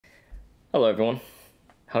Hello everyone,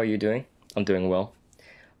 how are you doing? I'm doing well.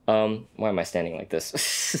 Why am I standing like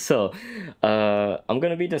this? I'm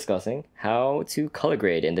gonna be discussing how to color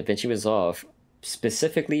grade in DaVinci Resolve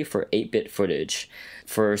specifically for 8-bit footage,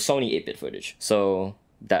 for Sony 8-bit footage. So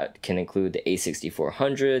that can include the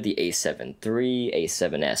A6400, the A7 III,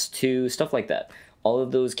 A7S II, stuff like that. All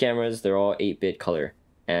of those cameras, they're all 8-bit color.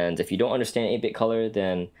 And if you don't understand 8-bit color,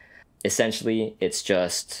 then essentially it's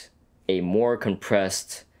just a more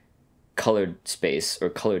compressed colored space or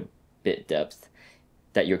colored bit depth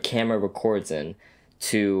that your camera records in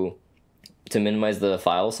to minimize the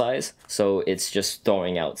file size. So it's just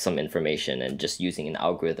throwing out some information and just using an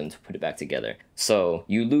algorithm to put it back together. So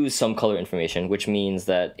you lose some color information, which means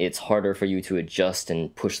that it's harder for you to adjust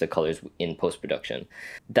and push the colors in post-production.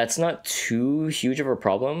 That's not too huge of a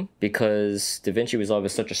problem because DaVinci Resolve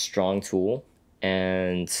is such a strong tool,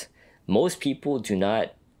 and most people do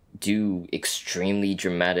not do extremely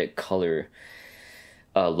dramatic color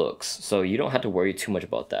looks, so you don't have to worry too much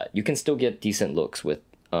about that. You can still get decent looks with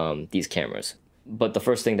these cameras. But the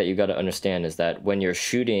first thing that you got to understand is that when you're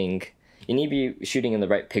shooting, you need to be shooting in the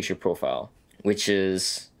right picture profile, which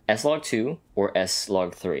is S-Log2 or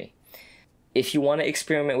S-Log3. If you want to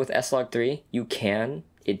experiment with S-Log3, you can.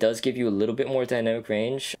 It does give you a little bit more dynamic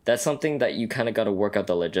range. That's something that you kind of got to work out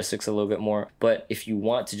the logistics a little bit more. But if you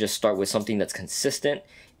want to just start with something that's consistent,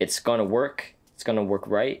 it's going to work. It's going to work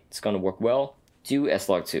right. It's going to work well. Do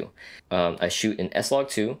S-Log2. I shoot in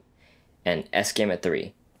S-Log2 and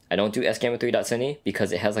S-Gamut3. I don't do S-Gamut3.cine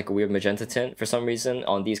because it has like a weird magenta tint for some reason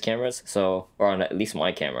on these cameras. So, or on at least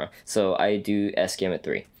my camera. So I do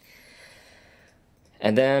S-Gamut3.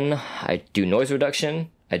 And then I do noise reduction.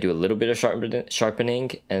 I do a little bit of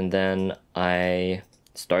sharpening, and then I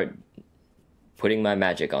start putting my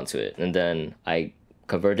magic onto it. And then I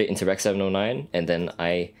convert it into Rec 709, and then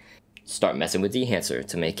I start messing with Dehancer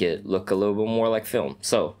to make it look a little bit more like film.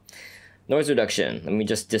 So, noise reduction. Let me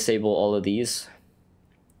just disable all of these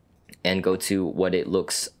and go to what it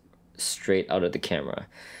looks straight out of the camera.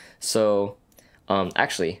 So,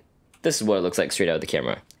 actually, this is what it looks like straight out of the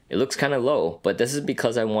camera. It looks kind of low, but this is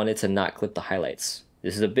because I wanted to not clip the highlights.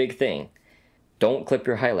 This is a big thing. Don't clip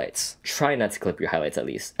your highlights. Try not to clip your highlights at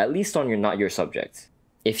least on your not your subject.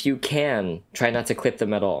 If you can, try not to clip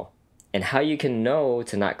them at all. And how you can know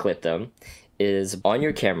to not clip them is on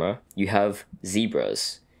your camera, you have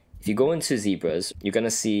zebras. If you go into zebras, you're gonna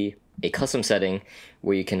see a custom setting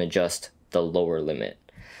where you can adjust the lower limit.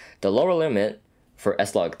 The lower limit for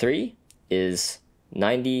S-Log3 is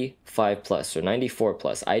 95 plus or 94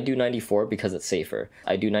 plus. I do 94 because it's safer.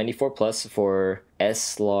 I do 94 plus for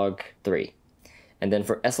S-Log3. And then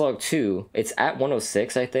for S-Log2, it's at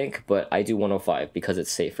 106, I think, but I do 105 because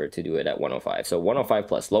it's safer to do it at 105. So 105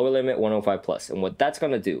 plus, lower limit, 105 plus. And what that's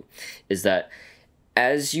gonna do is that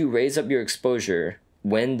as you raise up your exposure,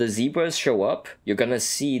 when the zebras show up, you're gonna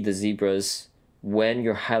see the zebras when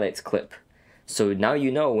your highlights clip. So now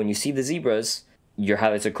you know when you see the zebras, your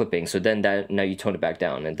highlights are clipping. So then now you tone it back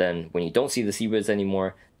down. And then when you don't see the zebras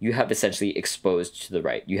anymore, you have essentially exposed to the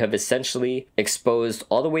right. You have essentially exposed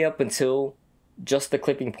all the way up until just the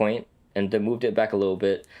clipping point and then moved it back a little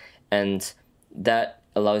bit. And that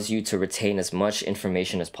allows you to retain as much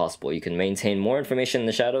information as possible. You can maintain more information in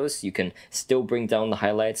the shadows. You can still bring down the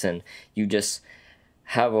highlights, and you just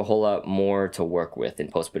have a whole lot more to work with in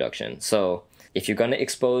post-production. So if you're going to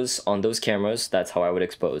expose on those cameras, that's how I would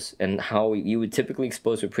expose, and how you would typically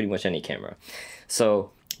expose with pretty much any camera.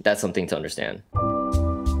 So that's something to understand.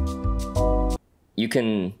 You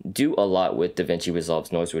can do a lot with DaVinci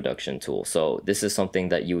Resolve's noise reduction tool. So this is something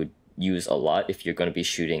that you would use a lot if you're going to be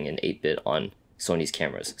shooting in 8-bit on Sony's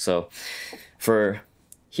cameras. So for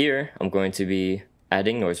here, I'm going to be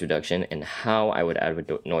adding noise reduction, and how I would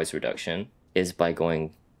add noise reduction is by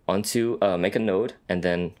going onto make a node and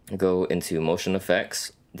then go into motion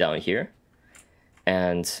effects down here,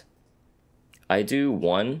 and I do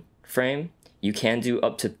 1 frame. You can do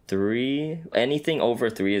up to 3. Anything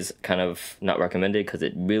over 3 is kind of not recommended because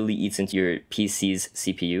it really eats into your PC's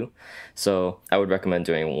CPU. So I would recommend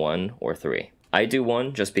doing 1 or 3. I do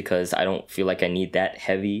 1 just because I don't feel like I need that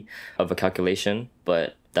heavy of a calculation,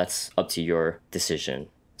 but that's up to your decision.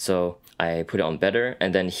 So I put it on better,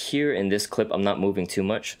 and then here in this clip I'm not moving too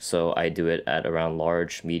much, so I do it at around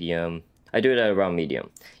large, medium. I do it at around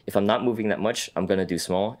medium. If I'm not moving that much, I'm gonna do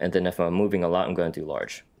small, and then if I'm moving a lot, I'm gonna do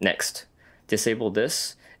large. Next, disable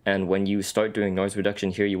this, and when you start doing noise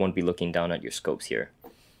reduction here, you want to be looking down at your scopes here.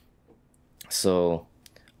 So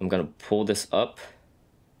I'm gonna pull this up,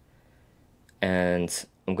 and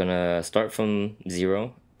I'm gonna start from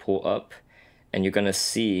 0, pull up, and you're gonna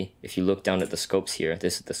see, if you look down at the scopes here,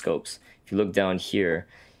 this is the scopes. If you look down here,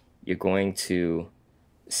 you're going to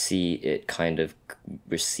see it kind of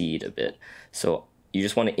recede a bit. So you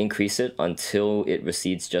just want to increase it until it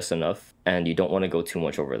recedes just enough, and you don't want to go too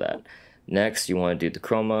much over that. Next, you want to do the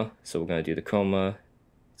chroma. So we're going to do the chroma.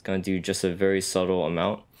 It's going to do just a very subtle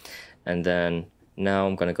amount. And then now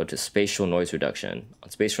I'm going to go to spatial noise reduction. On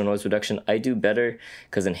spatial noise reduction, I do better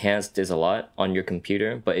because enhanced is a lot on your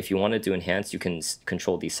computer. But if you want to do enhanced, you can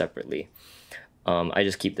control these separately. I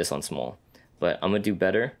just keep this on small. But I'm going to do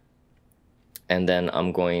better. And then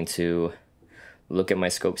I'm going to look at my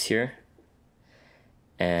scopes here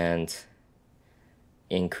and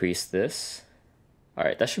increase this. All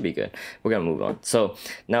right, that should be good. We're gonna move on. So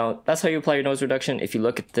now that's how you apply your noise reduction. If you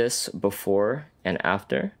look at this before and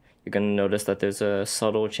after, you're gonna notice that there's a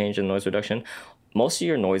subtle change in noise reduction. Most of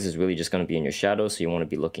your noise is really just gonna be in your shadows, so you wanna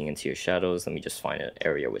be looking into your shadows. Let me just find an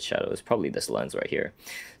area with shadows, probably this lens right here.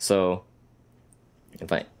 So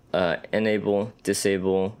if I enable,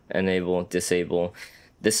 disable,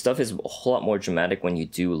 this stuff is a whole lot more dramatic when you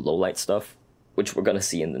do low light stuff, which we're gonna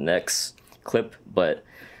see in the next clip, but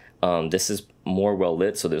this is more well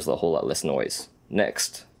lit, so there's a whole lot less noise.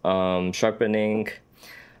 Next, sharpening,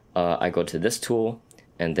 I go to this tool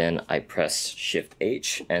and then I press Shift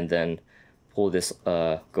H and then pull this,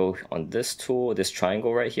 go on this tool, this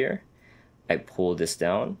triangle right here. I pull this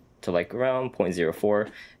down to like around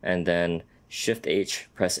 0.04 and then Shift H,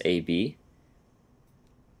 press AB,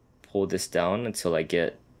 pull this down until I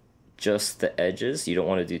get just the edges. You don't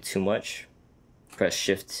want to do too much. Press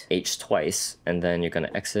Shift H twice and then you're going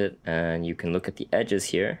to exit, and you can look at the edges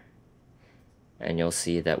here and you'll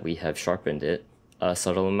see that we have sharpened it a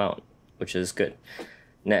subtle amount, which is good.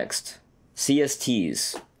 Next,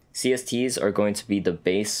 CSTs. CSTs are going to be the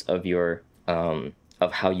base of your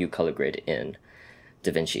of how you color grade in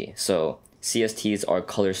DaVinci. So CSTs are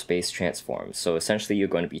color space transforms. So essentially you're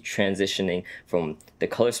going to be transitioning from the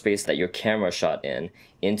color space that your camera shot in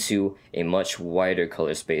into a much wider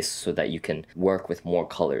color space so that you can work with more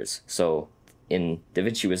colors. So in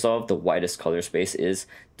DaVinci Resolve, the widest color space is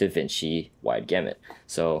DaVinci Wide Gamut.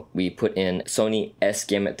 So we put in Sony S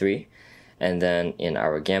Gamut 3, and then in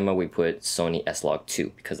our gamma we put Sony S Log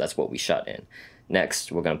 2 because that's what we shot in.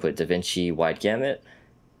 Next, we're going to put DaVinci Wide Gamut.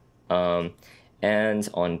 And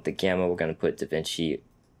on the gamma, we're going to put DaVinci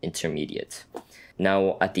Intermediate.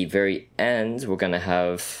 Now, at the very end, we're going to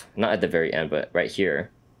have, not at the very end, but right here,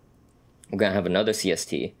 we're going to have another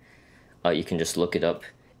CST. You can just look it up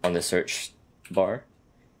on the search bar.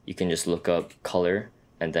 You can just look up color,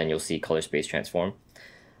 and then you'll see color space transform.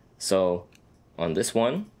 So on this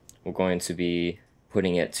one, we're going to be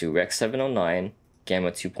putting it to Rec 709,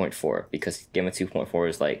 Gamma 2.4, because Gamma 2.4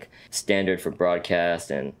 is like standard for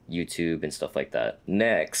broadcast and YouTube and stuff like that.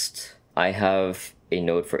 Next, I have a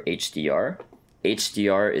node for HDR.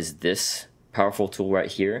 HDR is this powerful tool right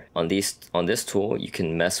here. On this tool, you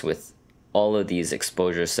can mess with all of these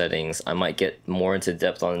exposure settings. I might get more into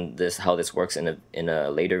depth on this, how this works in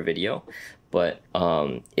a later video, but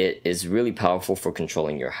it is really powerful for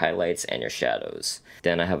controlling your highlights and your shadows.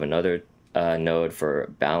 Then I have another node for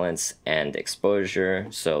balance and exposure.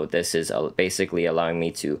 So this is basically allowing me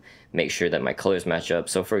to make sure that my colors match up.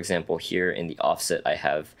 So for example, here in the offset, I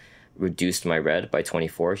have reduced my red by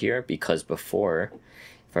 24 here, because before,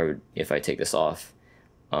 if I take this off,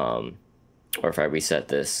 or if I reset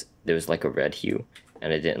this, there was like a red hue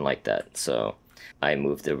and I didn't like that. So I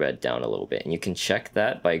moved the red down a little bit, and you can check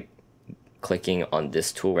that by clicking on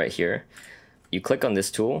this tool right here. You click on this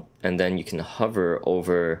tool and then you can hover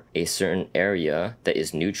over a certain area that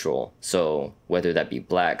is neutral. So whether that be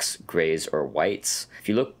blacks, grays, or whites, if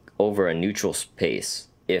you look over a neutral space,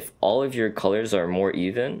 if all of your colors are more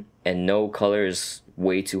even and no colors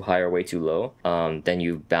way too high or way too low, then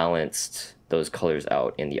you balanced those colors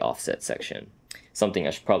out in the offset section. Something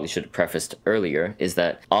I probably should have prefaced earlier is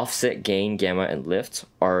that offset, gain, gamma, and lift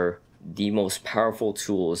are the most powerful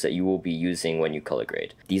tools that you will be using when you color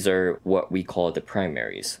grade. These are what we call the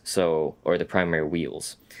primaries, or the primary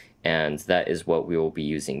wheels. And that is what we will be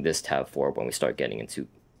using this tab for when we start getting into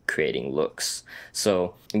creating looks.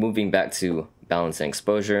 So moving back to balance and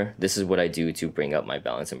exposure, this is what I do to bring up my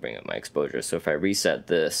balance and bring up my exposure. So if I reset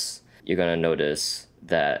this, you're gonna notice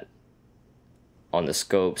that on the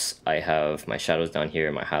scopes, I have my shadows down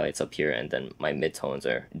here, my highlights up here, and then my midtones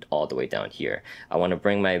are all the way down here. I want to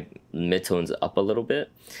bring my midtones up a little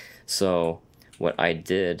bit. So what I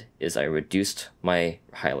did is I reduced my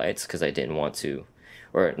highlights because I didn't want to,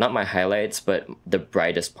 or not my highlights, but the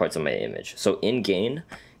brightest parts of my image. So in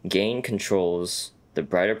gain controls the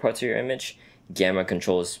brighter parts of your image, gamma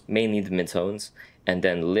controls mainly the midtones, and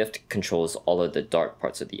then lift controls all of the dark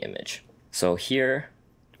parts of the image. So here,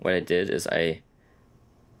 what I did is I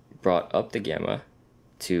brought up the gamma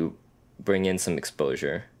to bring in some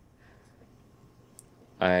exposure.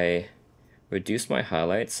 I reduced my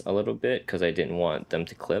highlights a little bit because I didn't want them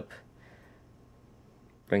to clip.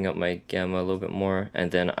 Bring up my gamma a little bit more,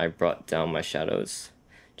 and then I brought down my shadows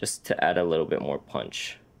just to add a little bit more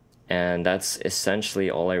punch. And that's essentially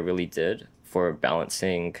all I really did for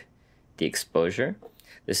balancing the exposure.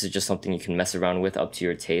 This is just something you can mess around with up to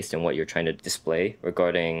your taste and what you're trying to display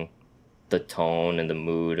regarding the tone and the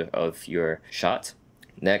mood of your shot.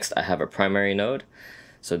 Next, I have a primary node.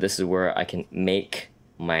 So this is where I can make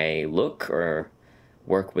my look or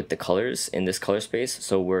work with the colors in this color space.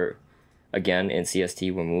 So we're, again, in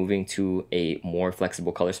CST, we're moving to a more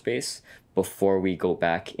flexible color space before we go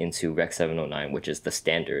back into Rec 709, which is the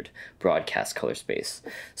standard broadcast color space.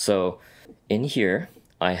 So in here,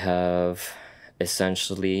 I have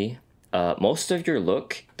essentially most of your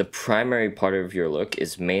look, the primary part of your look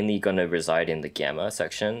is mainly going to reside in the gamma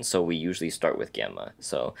section. So we usually start with gamma.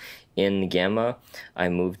 So in gamma, I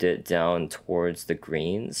moved it down towards the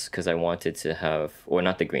greens because I wanted to have, or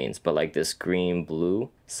not the greens, but like this green blue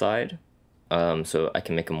side. So I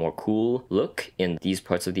can make a more cool look in these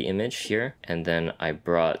parts of the image here. And then I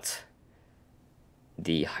brought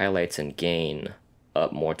the highlights and gain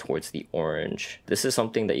up more towards the orange. This is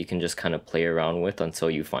something that you can just kind of play around with until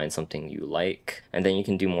you find something you like. And then you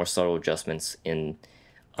can do more subtle adjustments in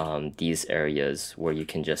these areas where you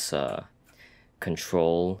can just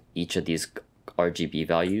control each of these RGB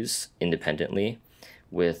values independently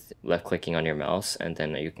with left clicking on your mouse, and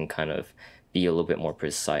then you can kind of be a little bit more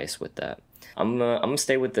precise with that. I'm gonna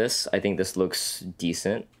stay with this. I think this looks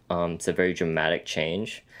decent. It's a very dramatic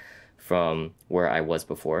change from where I was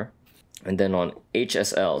before. And then on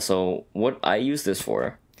HSL, so what I use this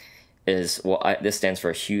for is, well, this stands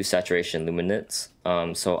for hue, saturation, luminance.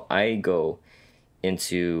 So I go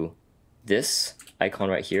into this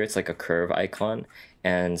icon right here. It's like a curve icon,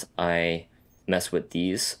 and I mess with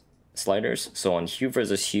these sliders. So on hue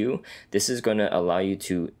versus hue, this is going to allow you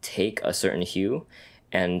to take a certain hue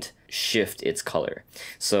and shift its color.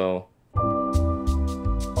 So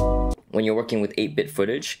when you're working with 8-bit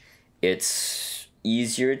footage, it's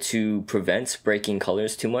easier to prevent breaking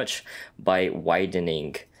colors too much by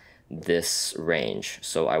widening this range.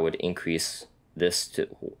 So I would increase this to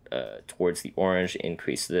towards the orange,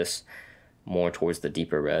 increase this more towards the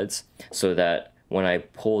deeper reds, so that when I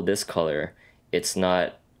pull this color, it's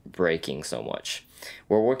not breaking so much.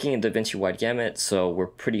 We're working in DaVinci wide gamut, so we're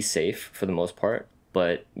pretty safe for the most part,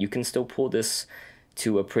 but you can still pull this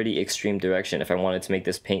to a pretty extreme direction. If I wanted to make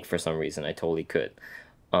this pink for some reason, I totally could.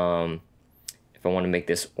 If I want to make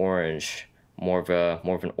this orange, more of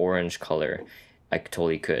an orange color, I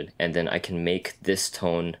totally could. And then I can make this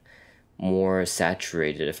tone more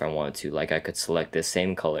saturated if I wanted to. Like I could select this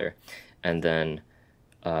same color and then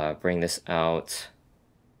bring this out,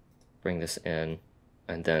 bring this in,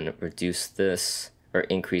 and then reduce this or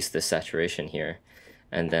increase the saturation here.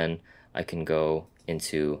 And then I can go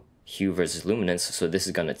into hue versus luminance. So this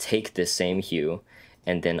is going to take this same hue,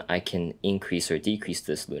 and then I can increase or decrease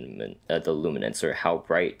this the luminance, or how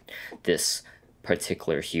bright this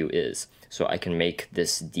particular hue is. So I can make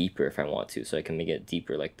this deeper if I want to. So I can make it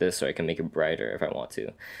deeper like this, or I can make it brighter if I want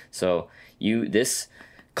to. So this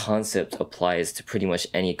concept applies to pretty much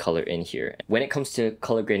any color in here. When it comes to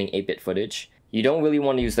color grading 8-bit footage, you don't really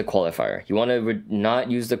want to use the qualifier. You want to not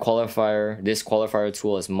use the qualifier, this qualifier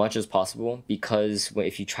tool, as much as possible, because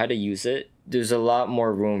if you try to use it, there's a lot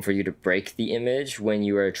more room for you to break the image when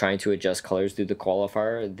you are trying to adjust colors through the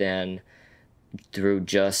qualifier than through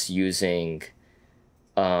just using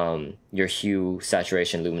your hue,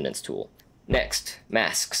 saturation, luminance tool. Next,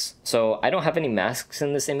 masks. So I don't have any masks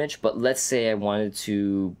in this image, but let's say I wanted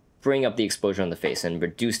to bring up the exposure on the face and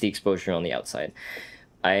reduce the exposure on the outside.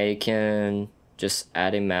 I can just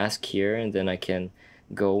add a mask here, and then I can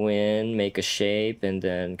go in, make a shape, and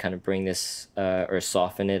then kind of bring this or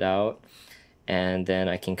soften it out. And then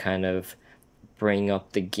I can kind of bring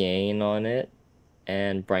up the gain on it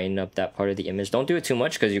and brighten up that part of the image. Don't do it too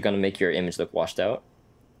much because you're going to make your image look washed out.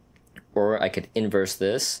 Or I could inverse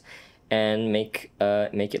this and make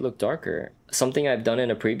it look darker. Something I've done in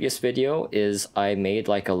a previous video is I made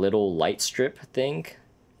like a little light strip thing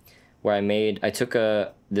where I took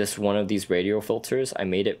one of these radio filters, I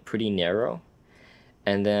made it pretty narrow,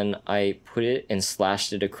 and then I put it and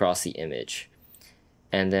slashed it across the image.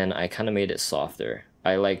 And then I kind of made it softer.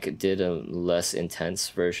 I did a less intense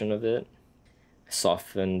version of it.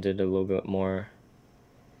 Softened it a little bit more.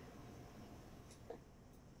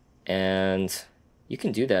 And you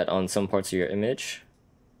can do that on some parts of your image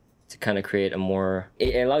to kind of create it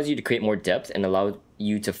allows you to create more depth and allow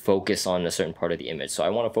you to focus on a certain part of the image. So I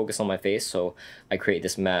want to focus on my face, so I create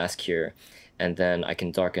this mask here, and then I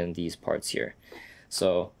can darken these parts here.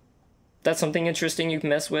 So that's something interesting you can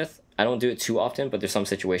mess with. I don't do it too often, but there's some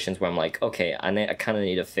situations where I'm like, okay, I kind of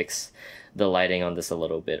need to fix the lighting on this a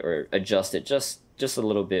little bit, or adjust it just a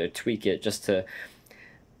little bit, or tweak it just to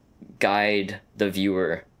guide the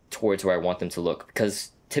viewer towards where I want them to look,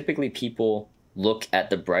 because typically people look at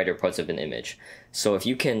the brighter parts of an image. So if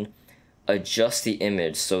you can adjust the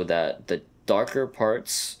image so that the darker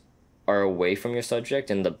parts are away from your subject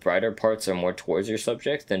and the brighter parts are more towards your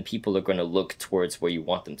subject, then people are going to look towards where you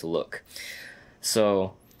want them to look.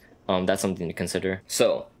 So that's something to consider.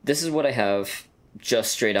 So this is what I have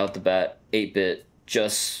just straight out the bat, 8-bit,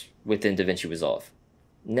 just within DaVinci Resolve.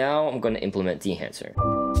 Now I'm going to implement Dehancer.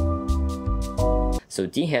 So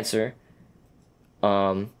Dehancer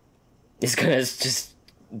is going to just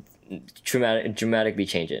dramatically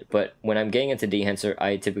change it. But when I'm getting into Dehancer,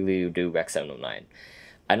 I typically do Rec 709.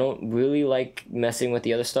 I don't really like messing with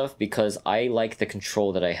the other stuff because I like the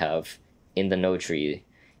control that I have in the node tree,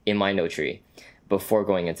 in my node tree, before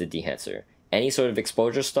going into Dehancer. Any sort of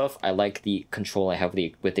exposure stuff, I like the control I have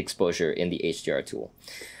with exposure in the HDR tool.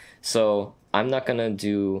 So I'm not gonna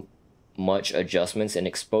do much adjustments in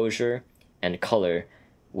exposure and color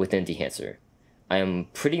within Dehancer. I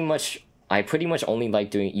pretty much only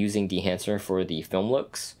like using Dehancer for the film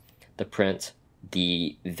looks, the print,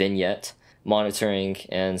 the vignette, monitoring,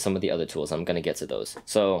 and some of the other tools. I'm gonna get to those.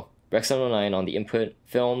 So Rec 709 on the input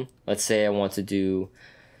film. Let's say I want to do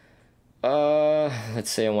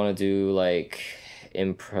like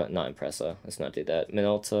not Impressa. Let's not do that.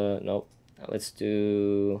 Minolta, nope. Let's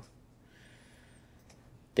do,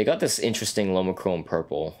 they got this interesting Lomochrome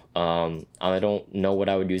purple. I don't know what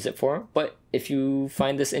I would use it for, but if you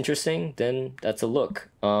find this interesting, then that's a look.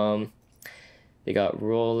 They got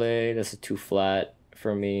Role, that's a too flat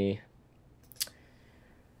for me.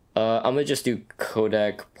 I'm gonna just do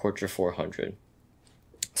Kodak Portra 400.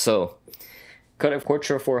 So Kodak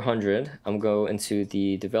Portra 400, I'm go into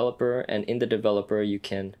the developer, and in the developer you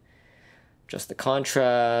can adjust the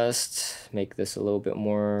contrast, make this a little bit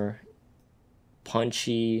more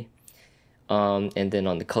punchy, and then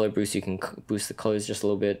on the color boost you can boost the colors just a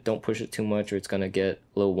little bit. Don't push it too much or it's gonna get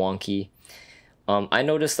a little wonky. I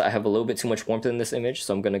noticed that I have a little bit too much warmth in this image,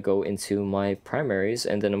 so I'm gonna go into my primaries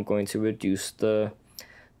and then I'm going to reduce the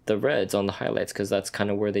reds on the highlights, because that's kind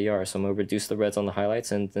of where they are. So I'm going to reduce the reds on the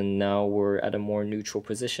highlights, and then now we're at a more neutral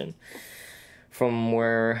position from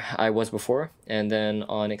where I was before. And then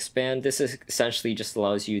on expand, this is essentially just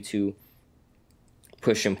allows you to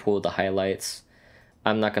push and pull the highlights.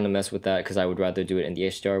 I'm not going to mess with that because I would rather do it in the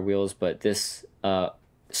HDR wheels, but this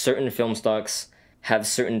certain film stocks have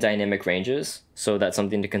certain dynamic ranges, so that's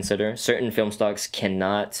something to consider. Certain film stocks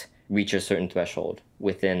cannot reach a certain threshold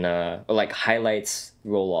within like highlights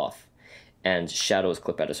roll off and shadows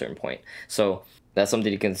clip at a certain point. So that's something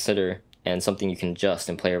to consider and something you can adjust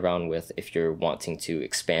and play around with if you're wanting to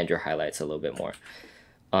expand your highlights a little bit more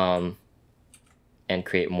and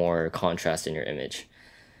create more contrast in your image.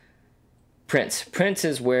 Print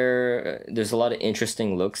is where there's a lot of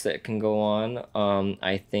interesting looks that can go on.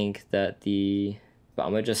 I think that but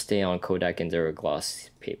I'm gonna just stay on Kodak Endura gloss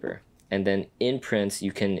paper. And then in prints,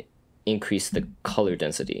 you can increase the color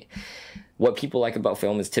density. What people like about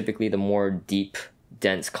film is typically the more deep,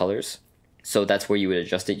 dense colors. So that's where you would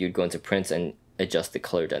adjust it. You'd go into prints and adjust the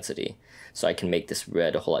color density. So I can make this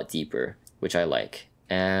red a whole lot deeper, which I like.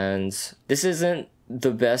 And this isn't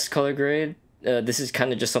the best color grade. This is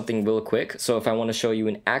kind of just something real quick. So if I want to show you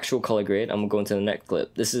an actual color grade, I'm going to go into the next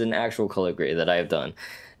clip. This is an actual color grade that I have done.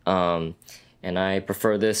 And I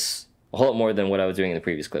prefer this a whole lot more than what I was doing in the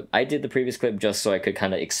previous clip. I did the previous clip just so I could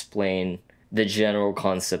kind of explain the general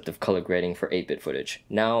concept of color grading for 8-bit footage.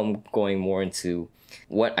 Now I'm going more into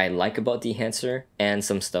what I like about Dehancer and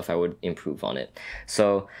some stuff I would improve on it.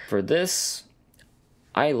 So for this,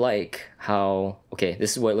 I like how, okay,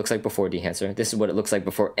 this is what it looks like before Dehancer. This is what it looks like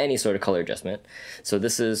before any sort of color adjustment. So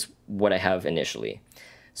this is what I have initially.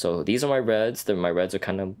 So these are my reds. My reds are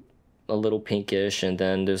kind of a little pinkish, and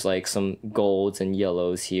then there's like some golds and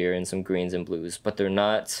yellows here and some greens and blues, but they're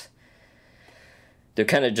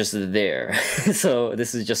kind of just there. So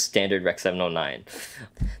this is just standard Rec 709.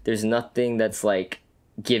 There's nothing that's like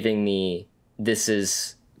giving me this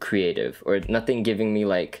is creative, or nothing giving me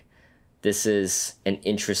like this is an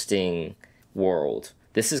interesting world.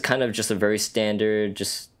 This is kind of just a very standard,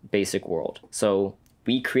 just basic world. So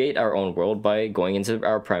we create our own world by going into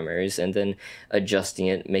our primaries and then adjusting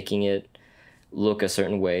it, making it look a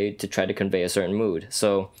certain way to try to convey a certain mood.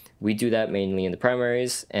 So we do that mainly in the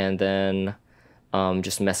primaries, and then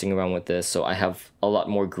just messing around with this. So I have a lot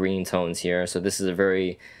more green tones here. So this is a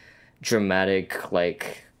very dramatic,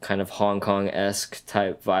 like kind of Hong Kong-esque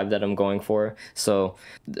type vibe that I'm going for. So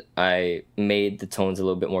I made the tones a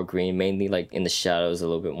little bit more green, mainly like in the shadows a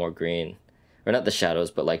little bit more green. Or not the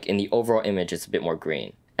shadows, but like in the overall image, it's a bit more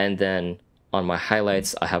green. And then on my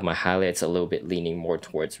highlights, I have my highlights a little bit leaning more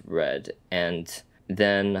towards red. And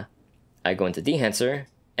then I go into Dehancer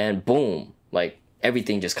and boom, like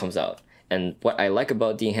everything just comes out. And what I like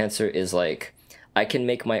about Dehancer is like I can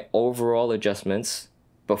make my overall adjustments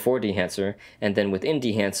before Dehancer, and then within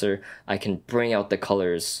Dehancer, I can bring out the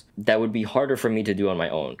colors that would be harder for me to do on my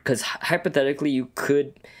own. Because hypothetically, you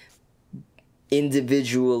could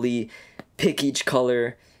individually pick each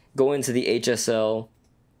color, go into the HSL,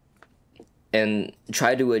 and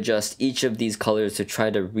try to adjust each of these colors to try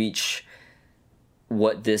to reach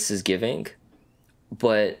what this is giving.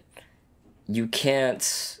 But you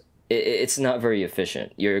can't, it's not very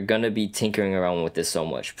efficient. You're gonna be tinkering around with this so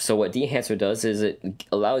much. So what Dehancer does is it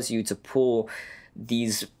allows you to pull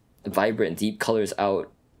these vibrant deep colors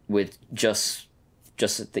out with just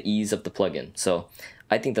the ease of the plugin. So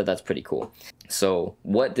I think that that's pretty cool. So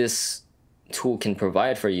what this tool can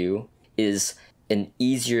provide for you is an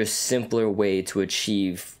easier, simpler way to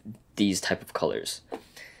achieve these type of colors.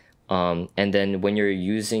 And then when you're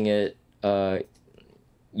using it,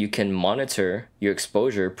 you can monitor your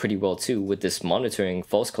exposure pretty well too with this monitoring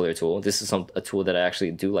false color tool. This is a tool that I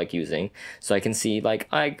actually do like using. So I can see like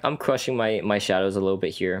I'm crushing my shadows a little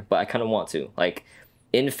bit here, but I kind of want to. Like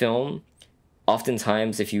in film,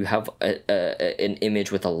 oftentimes if you have an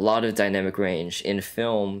image with a lot of dynamic range, in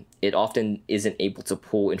film, it often isn't able to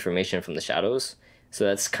pull information from the shadows. So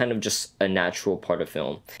that's kind of just a natural part of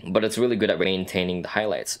film. But it's really good at maintaining the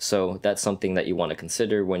highlights. So that's something that you want to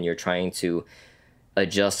consider when you're trying to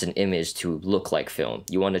adjust an image to look like film.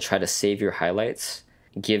 You want to try to save your highlights,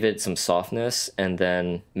 give it some softness, and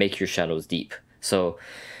then make your shadows deep. So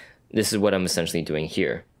this is what I'm essentially doing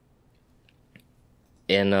here.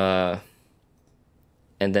 And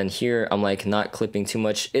then here I'm like not clipping too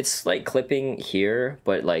much. It's like clipping here,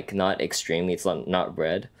 but like not extremely. It's not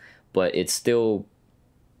red, but it's still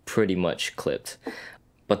pretty much clipped.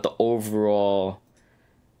 But the overall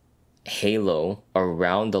halo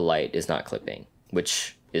around the light is not clipping,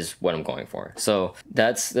 which is what I'm going for. So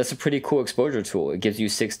that's a pretty cool exposure tool. It gives you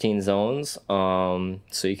 16 zones, so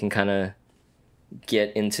you can kind of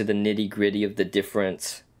get into the nitty gritty of the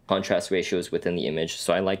different contrast ratios within the image.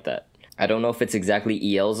 So I like that. I don't know if it's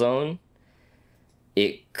exactly EL zone.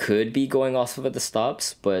 It could be going off of the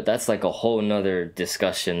stops, but that's like a whole nother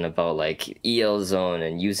discussion about like EL zone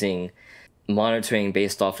and using monitoring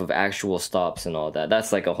based off of actual stops and all that.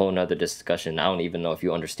 That's like a whole nother discussion. I don't even know if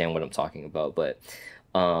you understand what I'm talking about, but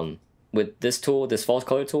with this tool, this false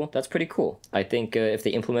color tool, that's pretty cool. I think if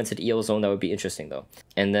they implemented EL zone, that would be interesting though.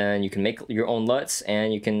 And then you can make your own LUTs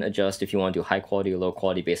and you can adjust if you want to do high quality or low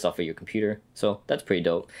quality based off of your computer. So that's pretty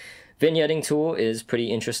dope. Vignetting tool is pretty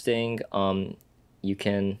interesting. You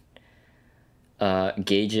can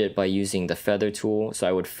gauge it by using the feather tool. So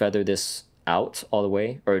I would feather this out all the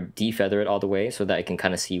way, or defeather it all the way, so that I can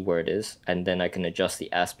kind of see where it is. And then I can adjust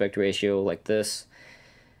the aspect ratio like this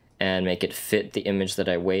and make it fit the image that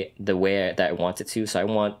the way that I want it to. So I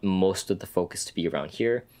want most of the focus to be around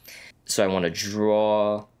here. So I want to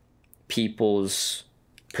draw people's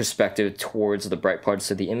perspective towards the bright parts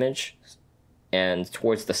of the image and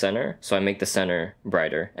towards the center. So I make the center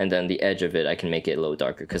brighter, and then the edge of it, I can make it a little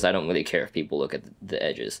darker because I don't really care if people look at the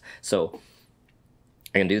edges. So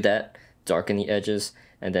I can do that, darken the edges,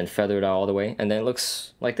 and then feather it out all the way, and then it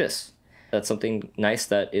looks like this. That's something nice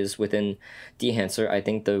that is within Dehancer. I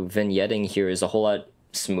think the vignetting here is a whole lot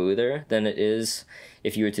smoother than it is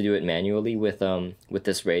if you were to do it manually with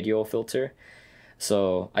this radial filter.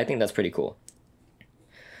 So I think that's pretty cool.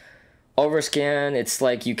 Overscan, it's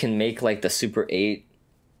like you can make like the Super 8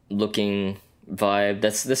 looking vibe.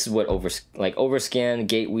 This is what overscan,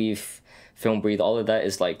 gate weave, film breathe, all of that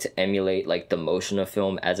is like to emulate like the motion of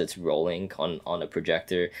film as it's rolling on a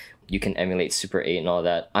projector. You can emulate Super 8 and all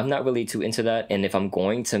that. I'm not really too into that, and if I'm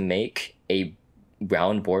going to make a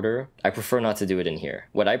round border, I prefer not to do it in here.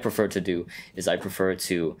 What I prefer to do is I prefer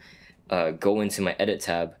to go into my edit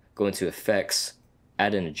tab, go into effects,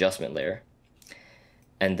 add an adjustment layer,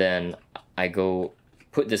 and then I go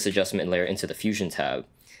put this adjustment layer into the fusion tab.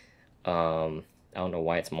 I don't know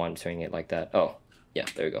why it's monitoring it like that. Oh, yeah,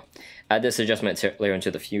 there we go. Add this adjustment layer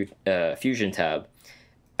into the fusion tab,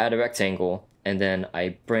 add a rectangle, and then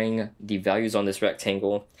I bring the values on this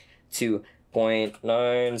rectangle to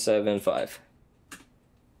 0.975.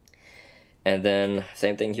 And then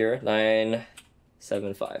same thing here,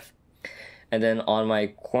 975. And then on my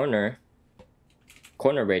corner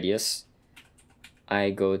radius, I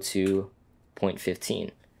go to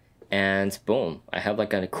 0.15. And boom, I have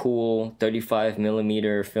like a cool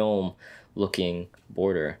 35mm film looking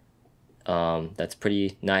border. That's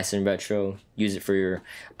pretty nice and retro. Use it for your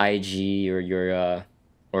IG or your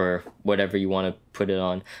or whatever you want to put it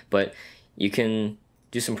on. But you can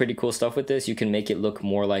do some pretty cool stuff with this. You can make it look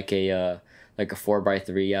more like a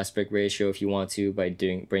 4:3 aspect ratio if you want to, by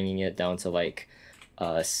bringing it down to like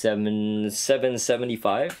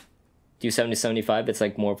 775. Do 7:75. It's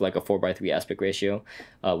like more of like a 4:3 aspect ratio,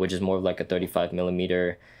 which is more of like a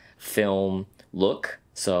 35mm film look.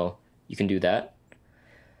 So you can do that.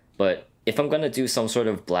 But if I'm gonna do some sort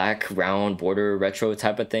of black round border retro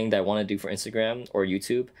type of thing that I want to do for Instagram or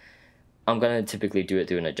YouTube, I'm gonna typically do it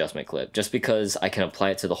through an adjustment clip, just because I can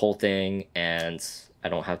apply it to the whole thing and I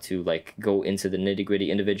don't have to like go into the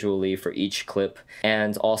nitty-gritty individually for each clip.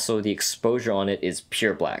 And also the exposure on it is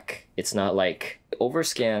pure black. It's not like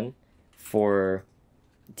overscan for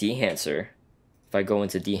Dehancer. If I go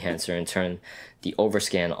into Dehancer and turn the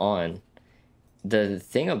overscan on, the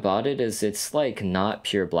thing about it is it's like not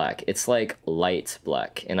pure black. It's like light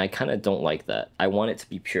black, and I kind of don't like that. I want it to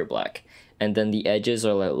be pure black. And then the edges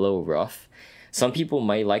are like a little rough. Some people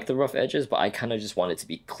might like the rough edges, but I kind of just want it to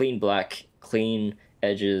be clean black, clean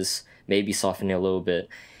edges, maybe soften it a little bit.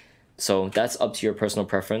 So that's up to your personal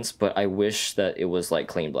preference, but I wish that it was like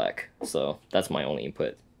clean black. So that's my only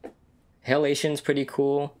input. Halation's pretty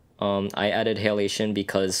cool. I added halation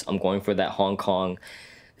because I'm going for that Hong Kong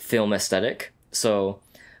film aesthetic. So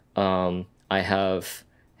I have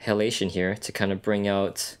halation here to kind of bring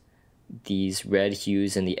out these red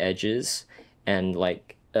hues in the edges. And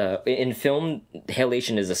like in film,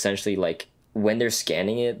 halation is essentially like when they're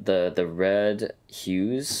scanning it, the red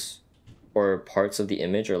hues or parts of the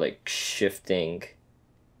image are like shifting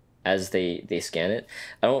as they scan it.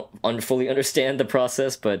 I don't fully understand the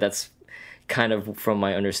process, but that's kind of from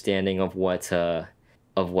my understanding of what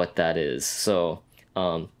that is. So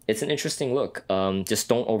it's an interesting look. Just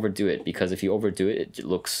don't overdo it, because if you overdo it, it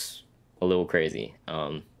looks a little crazy.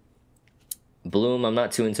 Bloom, I'm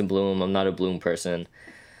not too into bloom. I'm not a bloom person.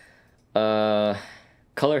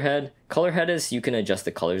 Color head is, you can adjust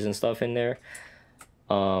the colors and stuff in there.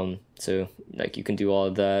 So like you can do all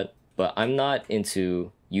of that, but I'm not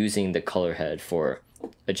into using the color head for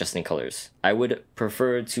adjusting colors. I would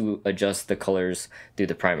prefer to adjust the colors through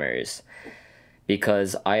the primaries,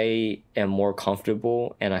 because I am more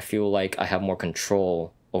comfortable and I feel like I have more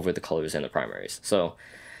control over the colors in the primaries. So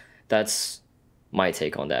that's my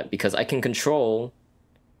take on that, because I can control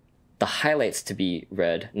the highlights to be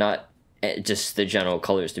red, not just the general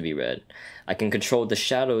colors to be red. I can control the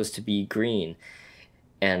shadows to be green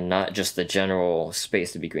and not just the general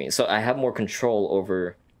space to be green. So I have more control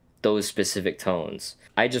over those specific tones.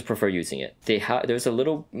 I just prefer using it. There's a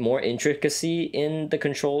little more intricacy in the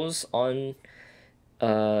controls on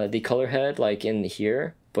the color head, like in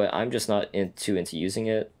here, but I'm just not too into using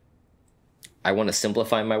it. I want to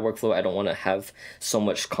simplify my workflow. I don't want to have so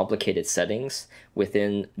much complicated settings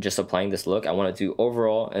within just applying this look. I want to do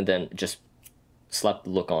overall and then just slap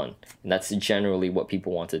the look on. And that's generally what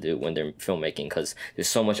people want to do when they're filmmaking, because there's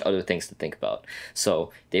so much other things to think about.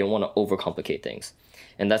 So they don't want to overcomplicate things.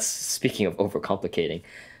 And that's, speaking of overcomplicating,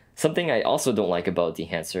 something I also don't like about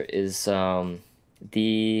Dehancer is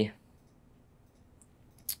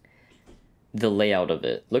the layout of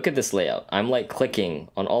it. Look at this layout. I'm like clicking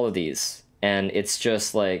on all of these, and it's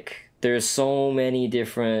just like there's so many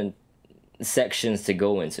different sections to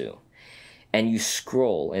go into, and you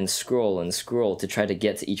scroll and scroll and scroll to try to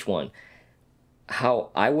get to each one. How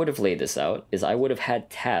I would have laid this out is I would have had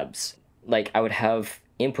tabs. Like I would have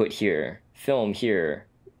input here, film here,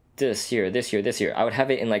 this here, this here, this here. I would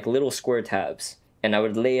have it in like little square tabs, and I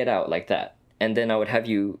would lay it out like that. And then I would have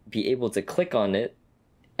you be able to click on it,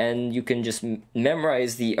 and you can just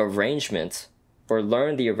memorize the arrangement or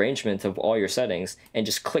learn the arrangement of all your settings and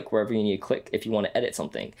just click wherever you need to click if you want to edit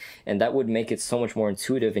something. And that would make it so much more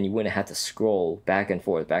intuitive, and you wouldn't have to scroll back and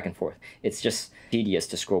forth, back and forth. It's just tedious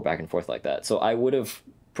to scroll back and forth like that. So I would have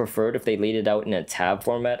preferred if they laid it out in a tab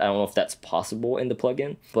format. I don't know if that's possible in the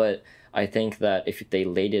plugin, but I think that if they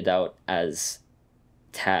laid it out as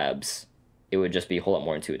tabs, it would just be a whole lot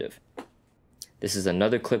more intuitive. This is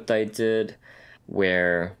another clip that I did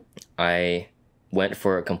where I went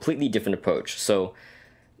for a completely different approach. So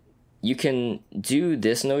you can do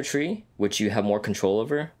this node tree, which you have more control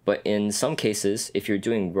over, but in some cases, if you're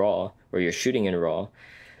doing RAW or you're shooting in RAW,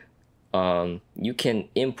 you can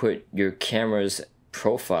input your camera's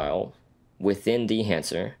profile within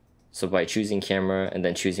Dehancer. So by choosing camera and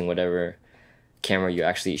then choosing whatever camera you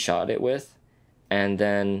actually shot it with, and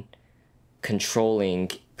then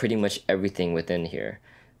controlling pretty much everything within here.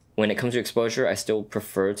 When it comes to exposure, I still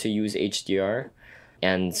prefer to use HDR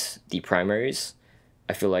and the primaries.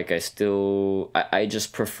 I feel like I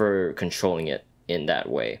just prefer controlling it in that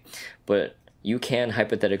way. But you can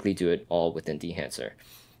hypothetically do it all within Dehancer.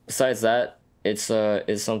 Besides that, it's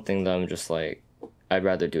something that I'm just like, I'd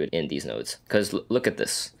rather do it in these nodes. Because look at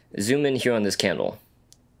this. Zoom in here on this candle.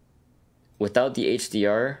 Without the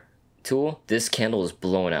HDR tool, this candle is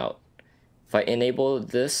blown out. If I enable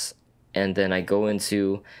this and then I go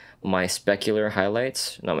into my specular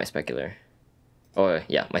highlights, not my specular. Oh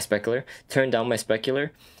yeah, my specular. Turn down my specular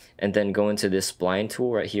and then go into this spline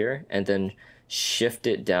tool right here and then shift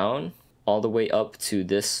it down all the way up to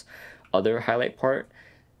this other highlight part.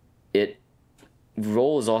 It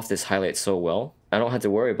rolls off this highlight so well. I don't have to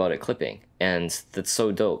worry about it clipping, and that's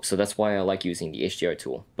so dope. So that's why I like using the HDR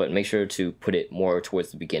tool, but make sure to put it more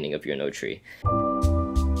towards the beginning of your node tree.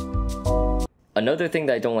 Another thing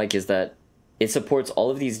that I don't like is that it supports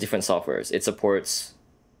all of these different softwares. It supports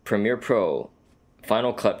Premiere Pro,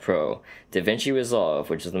 Final Cut Pro, DaVinci Resolve,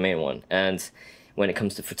 which is the main one. And when it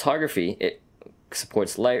comes to photography, it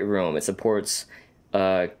supports Lightroom, it supports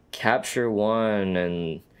Capture One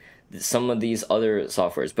and some of these other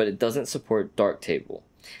softwares, but it doesn't support Darktable.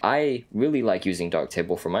 I really like using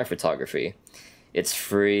Darktable for my photography. It's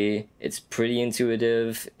free, it's pretty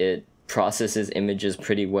intuitive, it processes images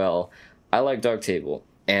pretty well. I like Darktable,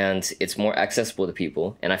 and it's more accessible to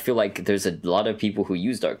people, and I feel like there's a lot of people who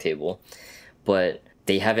use Darktable, but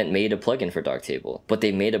they haven't made a plugin for Darktable, but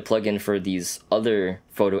they made a plugin for these other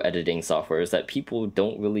photo editing softwares that people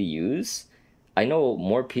don't really use. I know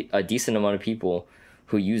a decent amount of people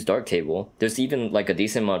who use Darktable. There's even like a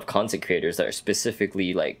decent amount of content creators that are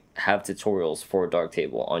specifically like have tutorials for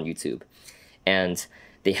Darktable on YouTube, and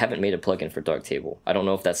they haven't made a plugin for Darktable. I don't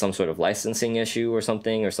know if that's some sort of licensing issue or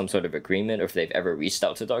something, or some sort of agreement, or if they've ever reached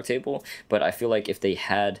out to Darktable, but I feel like if they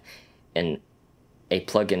had a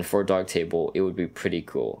plugin for Darktable, it would be pretty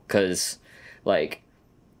cool, because like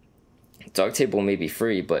Darktable may be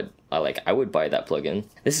free, but I would buy that plugin.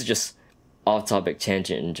 This is just off-topic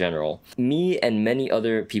tangent in general. Me and many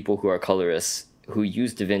other people who are colorists who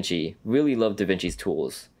use DaVinci really love DaVinci's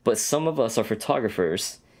tools, but some of us are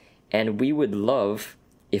photographers, and we would love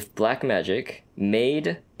if Blackmagic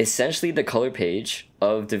made essentially the color page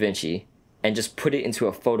of DaVinci and just put it into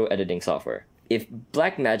a photo editing software. If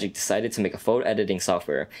Blackmagic decided to make a photo editing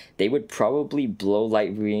software, they would probably blow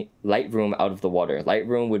Lightroom out of the water.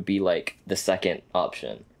 Lightroom would be like the second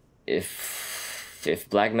option. If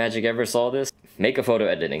Blackmagic ever saw this, make a photo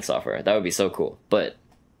editing software. That would be so cool. But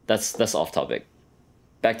that's off topic.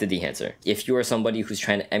 Back to Dehancer. If you are somebody who's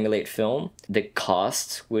trying to emulate film, the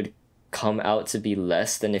cost would come out to be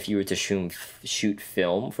less than if you were to shoot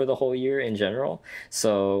film for the whole year in general.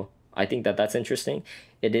 So I think that's interesting.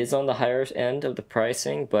 It is on the higher end of the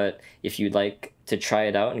pricing, but if you'd like to try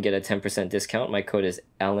it out and get a 10% discount, my code is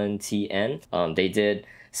ALANTN. They did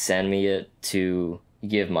send me it to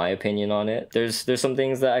give my opinion on it. There's some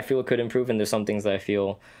things that I feel could improve, and there's some things that I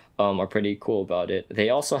feel are pretty cool about it. They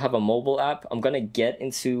also have a mobile app. I'm gonna get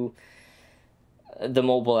into the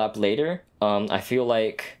mobile app later. I feel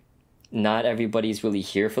like not everybody's really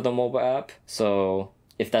here for the mobile app, so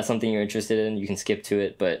if that's something you're interested in, you can skip to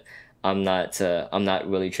it. But I'm not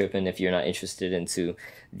really tripping if you're not interested into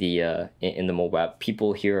the in the mobile app.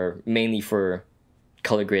 People here are mainly for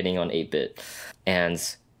color grading on 8-bit,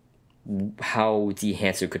 and how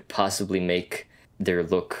Dehancer could possibly make their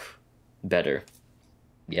look better.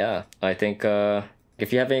 Yeah, I think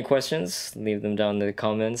if you have any questions, leave them down in the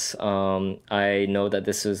comments. I know that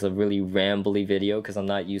this is a really rambly video because I'm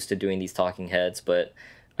not used to doing these talking heads, but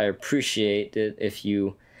I appreciate it if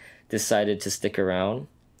you decided to stick around.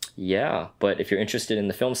 Yeah, but if you're interested in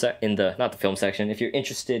the film not the film section, if you're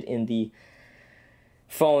interested in the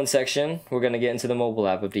phone section, we're gonna get into the mobile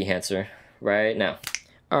app of Dehancer right now.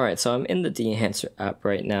 Alright, so I'm in the Dehancer app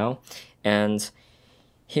right now, and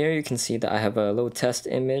here you can see that I have a little test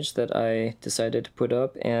image that I decided to put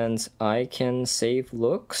up, and I can save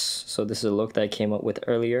looks. So this is a look that I came up with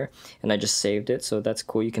earlier, and I just saved it, so that's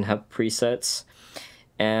cool. You can have presets,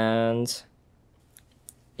 and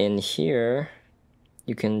in here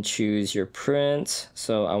you can choose your print.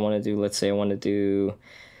 So I want to do, let's say I want to do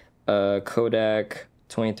Kodak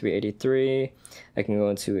 2383. I can go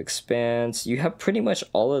into expanse. You have pretty much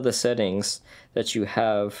all of the settings that you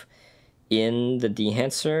have in the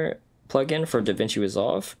Dehancer plugin for DaVinci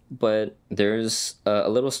Resolve, but there's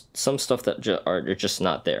some stuff that are just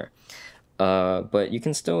not there. But you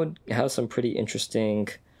can still have some pretty interesting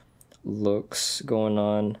looks going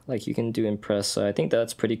on. Like you can do impress. I think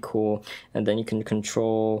that's pretty cool. And then you can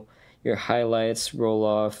control your highlights, roll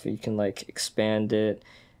off. You can like expand it,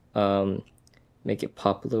 make it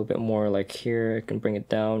pop a little bit more. Like here, I can bring it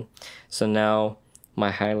down. So now my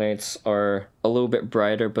highlights are a little bit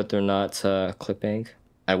brighter, but they're not clipping.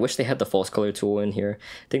 I wish they had the false color tool in here.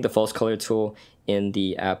 I think the false color tool in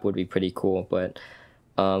the app would be pretty cool, but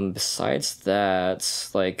besides that,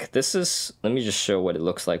 like this is, let me just show what it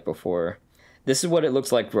looks like before. This is what it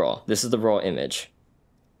looks like raw. This is the raw image.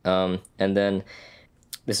 And then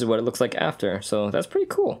this is what it looks like after. So that's pretty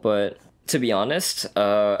cool. But to be honest,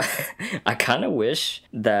 I kind of wish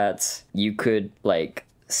that you could like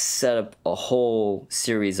set up a whole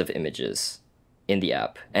series of images in the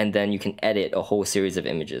app, and then you can edit a whole series of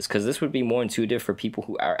images, because this would be more intuitive for people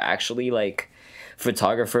who are actually like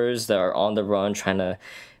photographers that are on the run trying to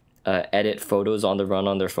edit photos on the run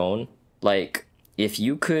on their phone. Like if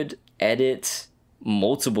you could edit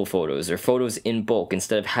multiple photos or photos in bulk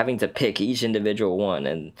instead of having to pick each individual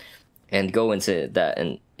one and go into that,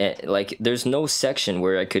 and like there's no section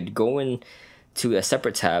where I could go in to a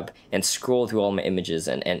separate tab and scroll through all my images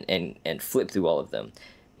and flip through all of them.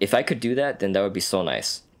 If I could do that, then that would be so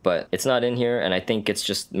nice. But it's not in here, and I think it's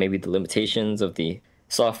just maybe the limitations of the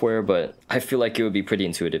software, but I feel like it would be pretty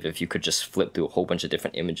intuitive if you could just flip through a whole bunch of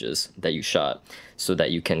different images that you shot so that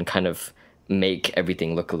you can kind of make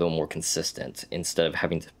everything look a little more consistent instead of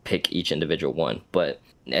having to pick each individual one. But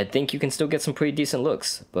I think you can still get some pretty decent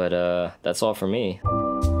looks. But that's all for me.